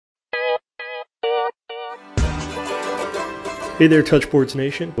Hey there, Touchboards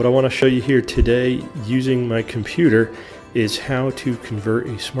Nation. What I want to show you here today using my computer is how to convert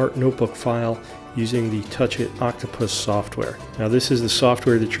a smart notebook file using the TouchIT Octopus software. Now this is the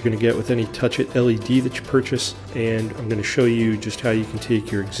software that you're going to get with any TouchIT LED that you purchase, and I'm going to show you just how you can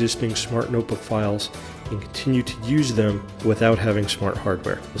take your existing smart notebook files and continue to use them without having smart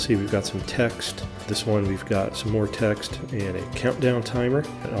hardware. You'll see we've got some text. This one we've got some more text and a countdown timer,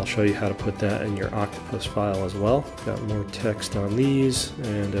 and I'll show you how to put that in your Oktupus file as well. Got more text on these,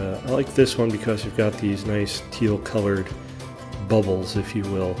 and I like this one because you've got these nice teal colored bubbles, if you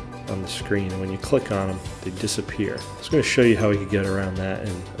will, on the screen, and when you click on them they disappear. I was going to show you how we could get around that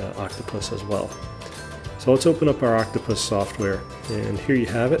in Oktupus as well. So let's open up our Oktupus software, and here you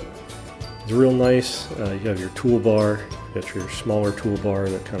have it. It's real nice. You have your toolbar, you got your smaller toolbar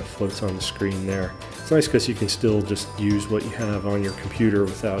that kind of floats on the screen there. It's nice because you can still just use what you have on your computer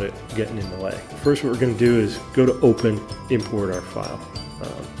without it getting in the way. First, what we're going to do is go to Open, import our file.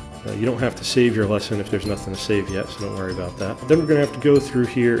 You don't have to save your lesson if there's nothing to save yet, so don't worry about that. Then we're going to have to go through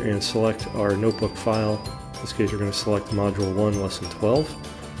here and select our notebook file. In this case, we're going to select Module 1, Lesson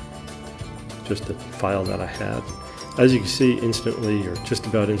 12, just the file that I had. As you can see, instantly, or just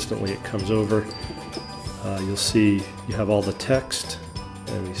about instantly, it comes over. You'll see you have all the text,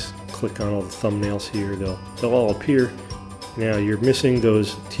 and we click on all the thumbnails here. They'll all appear. Now you're missing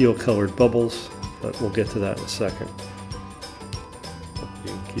those teal colored bubbles, but we'll get to that in a second.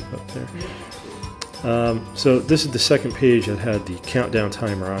 You can keep up there. So this is the second page that had the countdown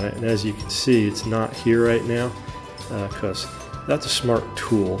timer on it, and as you can see, it's not here right now because that's a smart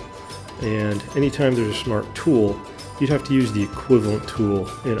tool, and anytime there's a smart tool, you'd have to use the equivalent tool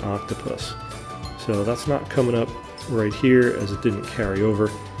in Oktupus. So that's not coming up right here as it didn't carry over,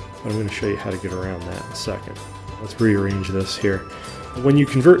 but I'm going to show you how to get around that in a second. Let's rearrange this here. When you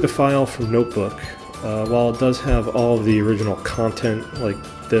convert the file from Notebook, while it does have all of the original content like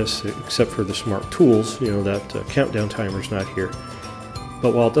this, except for the smart tools, you know, that countdown timer's not here.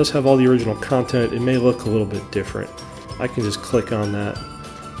 But while it does have all the original content, it may look a little bit different. I can just click on that,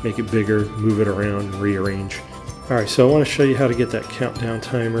 make it bigger, move it around, and rearrange. Alright, so I want to show you how to get that countdown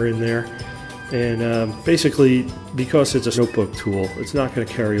timer in there. And basically, because it's a notebook tool, it's not going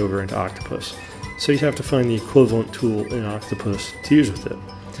to carry over into Oktupus. So you have to find the equivalent tool in Oktupus to use with it.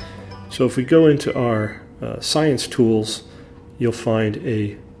 So if we go into our Science Tools, you'll find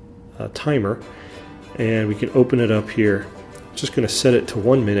a timer, and we can open it up here. I'm just going to set it to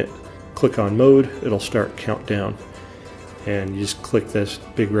 1 minute. Click on Mode, it'll start countdown. And you just click this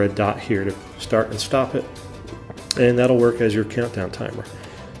big red dot here to start and stop it. And that'll work as your countdown timer.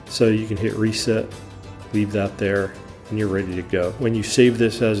 So you can hit reset, leave that there, and you're ready to go. When you save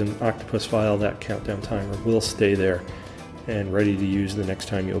this as an Oktupus file, that countdown timer will stay there and ready to use the next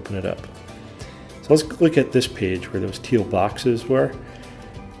time you open it up. So let's look at this page where those teal boxes were.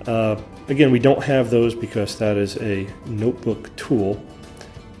 Again, we don't have those because that is a notebook tool,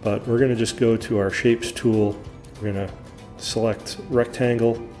 but we're going to just go to our Shapes tool. We're going to select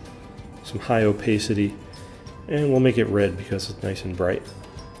Rectangle, some high opacity, and we'll make it red because it's nice and bright.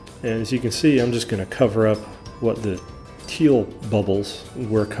 And as you can see, I'm just going to cover up what the teal bubbles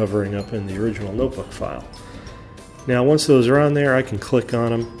were covering up in the original notebook file. Now once those are on there, I can click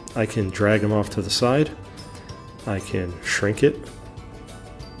on them, I can drag them off to the side, I can shrink it,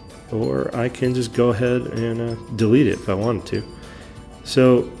 or I can just go ahead and delete it if I wanted to.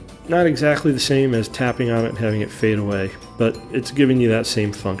 So not exactly the same as tapping on it and having it fade away, but it's giving you that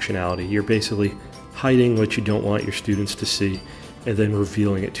same functionality. You're basically hiding what you don't want your students to see and then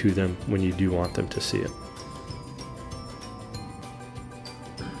revealing it to them when you do want them to see it.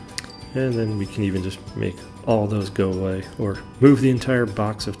 And then we can even just make all those go away or move the entire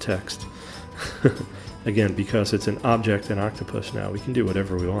box of text. Again, because it's an object in Oktupus now, we can do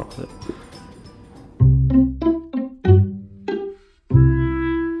whatever we want with it.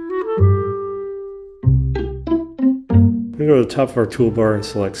 I'm going to go to the top of our toolbar and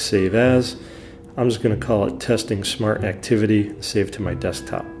select Save As. I'm just going to call it Testing Smart Activity and save to my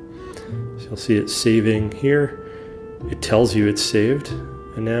desktop. So you'll see it saving here. It tells you it's saved,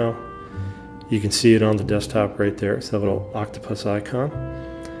 and now you can see it on the desktop right there. It's that little Oktupus icon.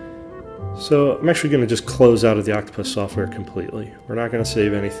 So I'm actually going to just close out of the Oktupus software completely. We're not going to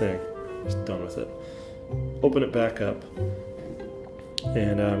save anything. Just done with it. Open it back up.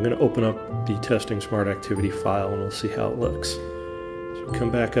 And I'm going to open up the Testing Smart Activity file, and we'll see how it looks. So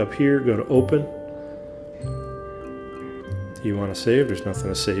come back up here, go to Open. Do you want to save? There's nothing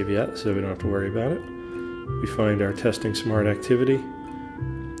to save yet, so we don't have to worry about it. We find our Testing Smart Activity,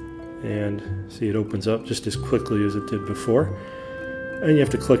 and see it opens up just as quickly as it did before. And you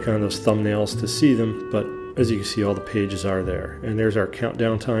have to click on those thumbnails to see them, but as you can see, all the pages are there. And there's our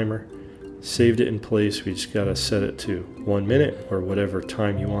countdown timer. Saved it in place. We just got to set it to 1 minute or whatever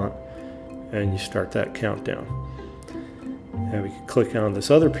time you want. And you start that countdown. And we can click on this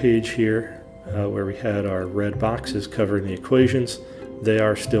other page here where we had our red boxes covering the equations. They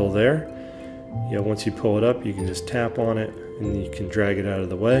are still there. Once you pull it up, you can just tap on it and you can drag it out of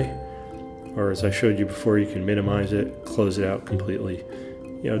the way. Or as I showed you before, you can minimize it, close it out completely.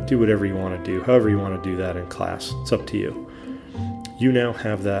 Do whatever you want to do, however you want to do that in class. It's up to you. You now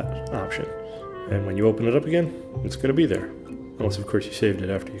have that option. And when you open it up again, it's going to be there. Unless, of course, you saved it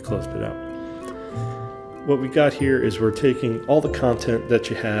after you closed it out. What we got here is we're taking all the content that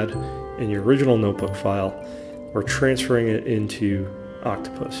you had in your original notebook file, we're transferring it into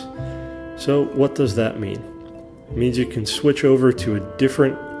Oktupus. So what does that mean? It means you can switch over to a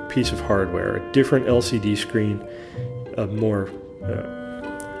different piece of hardware, a different LCD screen, a newer,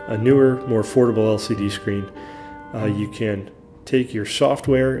 more affordable LCD screen. You can take your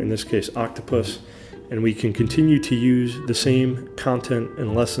software, in this case Oktupus, and we can continue to use the same content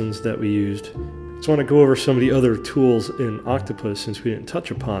and lessons that we used. I just want to go over some of the other tools in Oktupus since we didn't touch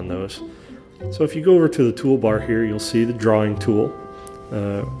upon those. So if you go over to the toolbar here, you'll see the drawing tool,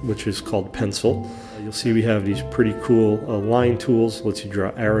 which is called pencil. You'll see we have these pretty cool line tools, lets you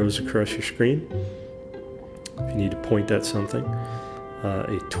draw arrows across your screen if you need to point at something.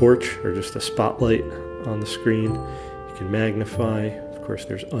 A torch or just a spotlight on the screen. You can magnify, of course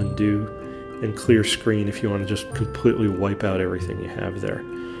there's undo, and clear screen if you want to just completely wipe out everything you have there.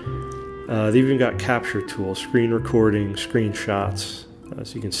 They've even got capture tools, screen recording, screenshots,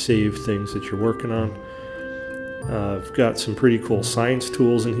 so you can save things that you're working on. I've got some pretty cool science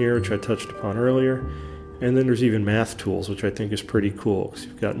tools in here, which I touched upon earlier. And then there's even math tools, which I think is pretty cool, because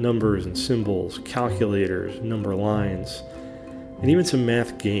you've got numbers and symbols, calculators, number lines, and even some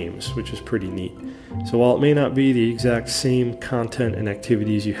math games, which is pretty neat. So while it may not be the exact same content and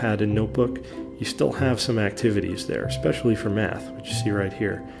activities you had in Notebook, you still have some activities there, especially for math, which you see right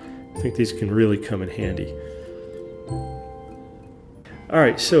here. I think these can really come in handy.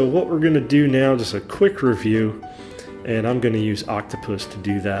 Alright, so what we're going to do now, just a quick review, and I'm going to use Oktupus to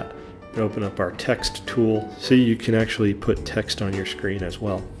do that. Open up our text tool. See, you can actually put text on your screen as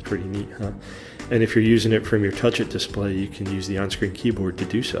well. Pretty neat, huh? And if you're using it from your TouchIT display, you can use the on-screen keyboard to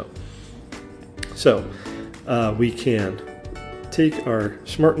do so. So, we can take our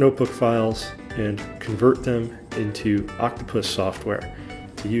Smart Notebook files and convert them into Oktupus software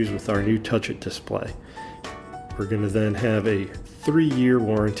to use with our new TouchIT display. We're going to then have a 3-year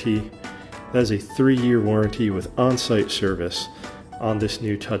warranty. That is a 3-year warranty with on-site service on this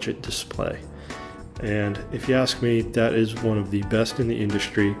new TouchIT display. And if you ask me, that is one of the best in the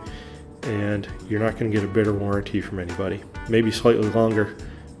industry, and you're not going to get a better warranty from anybody. Maybe slightly longer,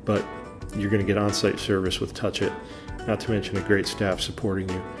 but you're going to get on-site service with TouchIT, not to mention a great staff supporting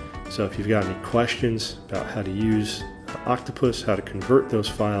you. So if you've got any questions about how to use Oktupus, how to convert those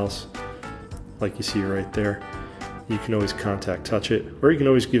files, like you see right there, you can always contact TouchIT, or you can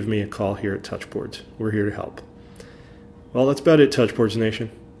always give me a call here at Touchboards. We're here to help. Well, that's about it, Touchboards Nation.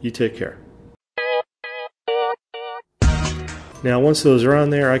 You take care. Now, once those are on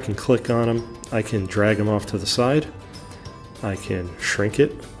there, I can click on them. I can drag them off to the side. I can shrink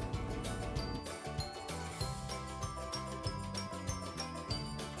it